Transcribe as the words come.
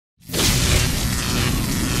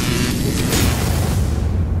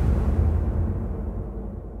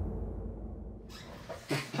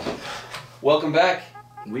Welcome back.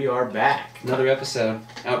 We are back. Another episode,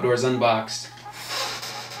 Outdoors Unboxed.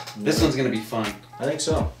 This one's going to be fun. I think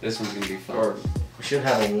so. This one's going to be fun. Or we should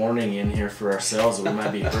have a warning in here for ourselves that we might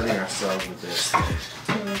be hurting ourselves with this.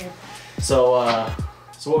 So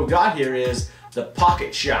what we've got here is the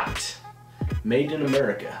Pocket Shot, made in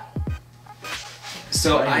America.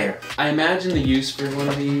 So I imagine the use for one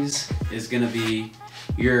of these is going to be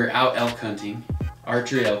you're out elk hunting,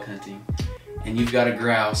 archery elk hunting, and you've got a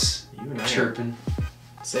grouse chirping.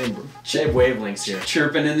 Same wavelengths here.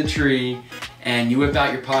 Chirping in the tree, and you whip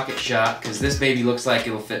out your Pocket Shot, because this baby looks like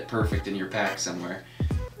it'll fit perfect in your pack somewhere.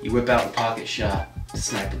 You whip out the Pocket Shot to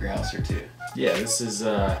snipe a grouse or two. Yeah, this is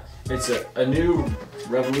it's a new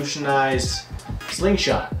revolutionized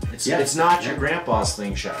slingshot. It's not your grandpa's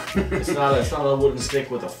slingshot. It's not a wooden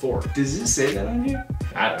stick with a fork. Does it say that on here?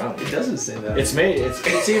 I don't know. It doesn't say that.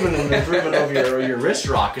 It's even an improvement of your wrist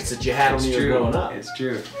rockets that you had when you were growing up. It's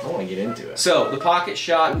true. I want to get into it. So the Pocket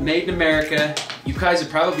Shot, made in America. You guys have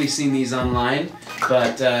probably seen these online,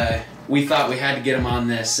 but we thought we had to get them on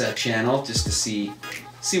this channel just to see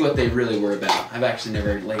what they really were about. I've actually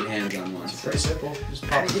never laid hands on one. It's pretty simple. Just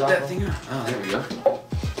pop the top that thing out. Oh, there we go.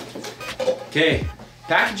 Okay,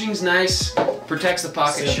 packaging's nice. Protects the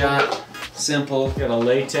Pocket Shot. Simple. Got a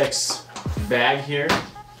latex bag here,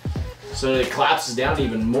 so it collapses down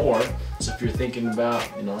even more. So if you're thinking about,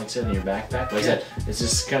 like I said, in your backpack, like I said, it's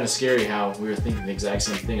just kind of scary how we were thinking the exact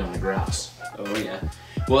same thing on the grouse. Oh yeah.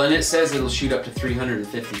 Well, and it says it'll shoot up to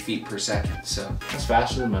 350 feet per second, so that's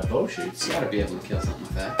faster than my bow shoots. You gotta be able to kill something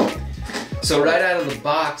with that. So right out of the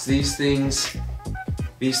box, these things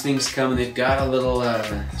come and they've got a little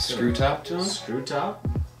screw top to them. Screw top?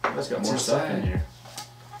 That's got more stuff in here.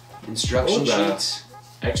 Instruction sheets.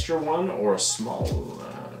 Extra one or a small?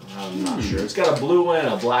 I'm not sure. It's got a blue one and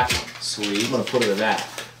a black one. Sweet. I'm gonna put it in that.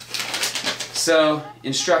 So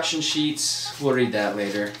instruction sheets. We'll read that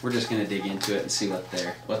later. We're just gonna dig into it and see what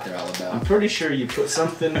they're all about. I'm pretty sure you put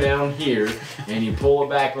something down here and you pull it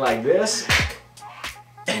back like this,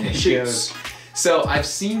 and it shoots. So I've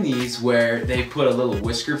seen these where they put a little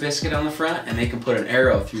whisker biscuit on the front and they can put an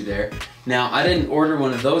arrow through there. Now I didn't order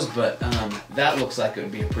one of those, but that looks like it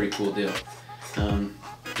would be a pretty cool deal.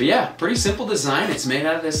 But yeah, pretty simple design. It's made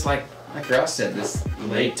out of this, like Ross said, this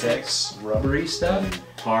latex rubbery stuff.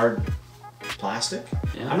 Hard plastic.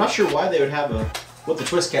 Yeah. I'm not sure why they would have what the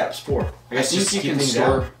twist cap's for. I think you can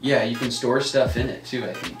store. Yeah, you can store stuff in it too.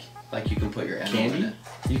 I think, like you can put your ammo in it.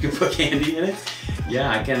 You can put candy in it. Yeah,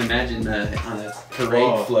 I can't imagine on a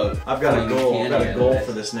parade float. I've got a goal. I've got a goal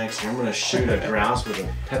for this next year. I'm gonna shoot a grouse with a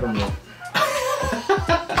peppermint.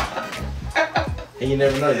 And you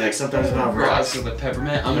never know. Like sometimes when I'm grouse with a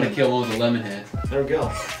peppermint, I'm gonna kill one with a lemon head. There we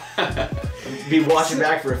go. Be watching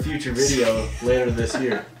back for a future video later this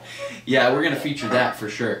year. Yeah, we're gonna feature that for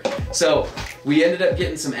sure. So we ended up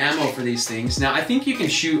getting some ammo for these things. Now I think you can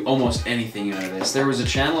shoot almost anything out of this. There was a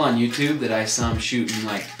channel on YouTube that I saw them shooting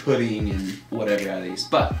like pudding and whatever out of these.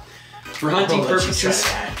 But for hunting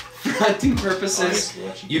purposes,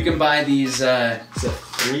 you can buy these. It's a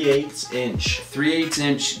 3/8 inch. 3/8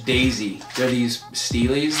 inch daisy. They're these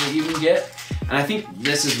steelies that you can get. And I think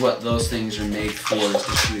this is what those things are made for, is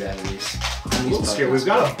to shoot out of these. I'm a little scared. We've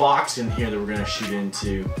got a box in here that we're gonna shoot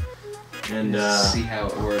into, and see how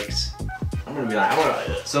it works. I'm gonna be like,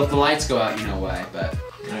 so if the lights go out, you know why. But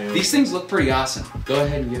these things look pretty awesome. Go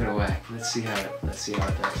ahead and give it a whack. Let's see how it does.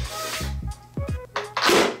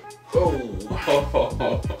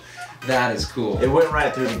 Oh, that is cool. It went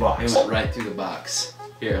right through the box. It went right through the box.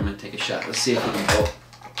 Here, I'm gonna take a shot. Let's see if we can go.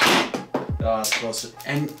 Oh, that's close.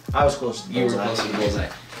 And I was close to the bullseye. You were close to the bullseye.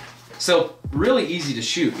 So really easy to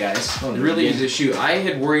shoot, guys. Really easy to shoot. I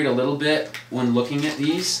had worried a little bit when looking at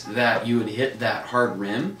these that you would hit that hard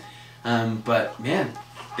rim, but man,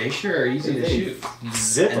 they sure are easy to shoot.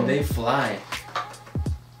 Zip 'em. And they fly.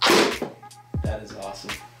 That is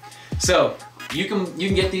awesome. So you can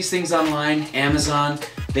get these things online, Amazon.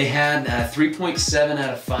 They had 3.7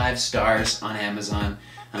 out of 5 stars on Amazon.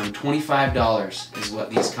 $25 is what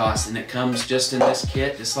these cost, and it comes just in this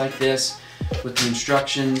kit, just like this, with the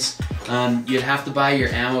instructions. You'd have to buy your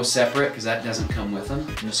ammo separate because that doesn't come with them.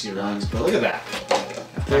 Just get around. But look at that.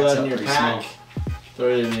 Throw that in your pack. Throw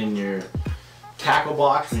it in your tackle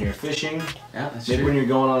box when you're fishing. Yeah, that's Maybe true. when you're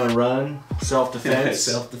going on a run, self-defense.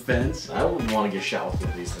 Self-defense. I wouldn't want to get shot with one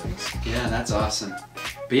of these things. Yeah, that's awesome.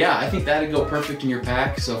 But yeah, I think that'd go perfect in your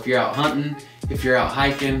pack. So if you're out hunting, if you're out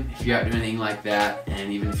hiking, if you're out doing anything like that,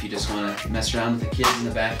 and even if you just want to mess around with the kids in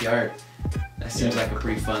the backyard, that seems like a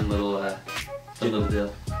pretty fun little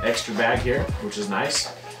deal. Extra bag here, which is nice.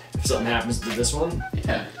 If something happens to this one,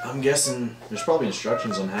 yeah, I'm guessing there's probably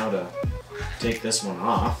instructions on how to take this one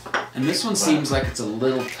off. And this one seems like it's a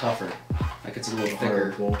little tougher. Like it's a little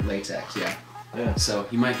thicker latex, yeah. Yeah. So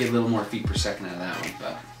you might get a little more feet per second out of that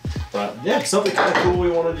one, but yeah, something kind of cool we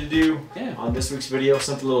wanted to do yeah. on this week's video,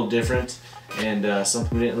 something a little different, and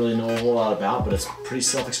something we didn't really know a whole lot about, but it's pretty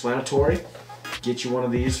self-explanatory. Get you one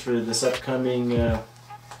of these for this upcoming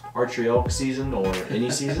archery elk season or any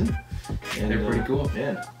season. And, they're pretty cool.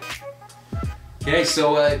 Yeah. Okay,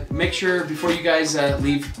 so make sure before you guys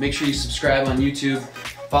leave, make sure you subscribe on YouTube.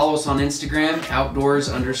 Follow us on Instagram,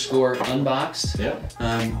 outdoors_unboxed.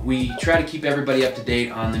 Yep. We try to keep everybody up to date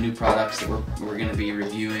on the new products that we're going to be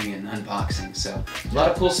reviewing and unboxing. So a lot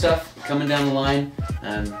of cool stuff coming down the line,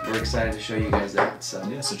 and we're excited to show you guys that. So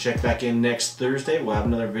yeah, so check back in next Thursday. We'll have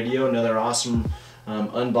another video, another awesome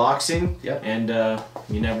unboxing. Yep. And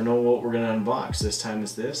you never know what we're going to unbox. This time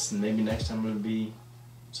it's this, and maybe next time it'll be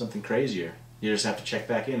something crazier. You just have to check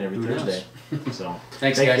back in every Thursday. So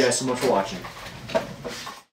thank you guys so much for watching.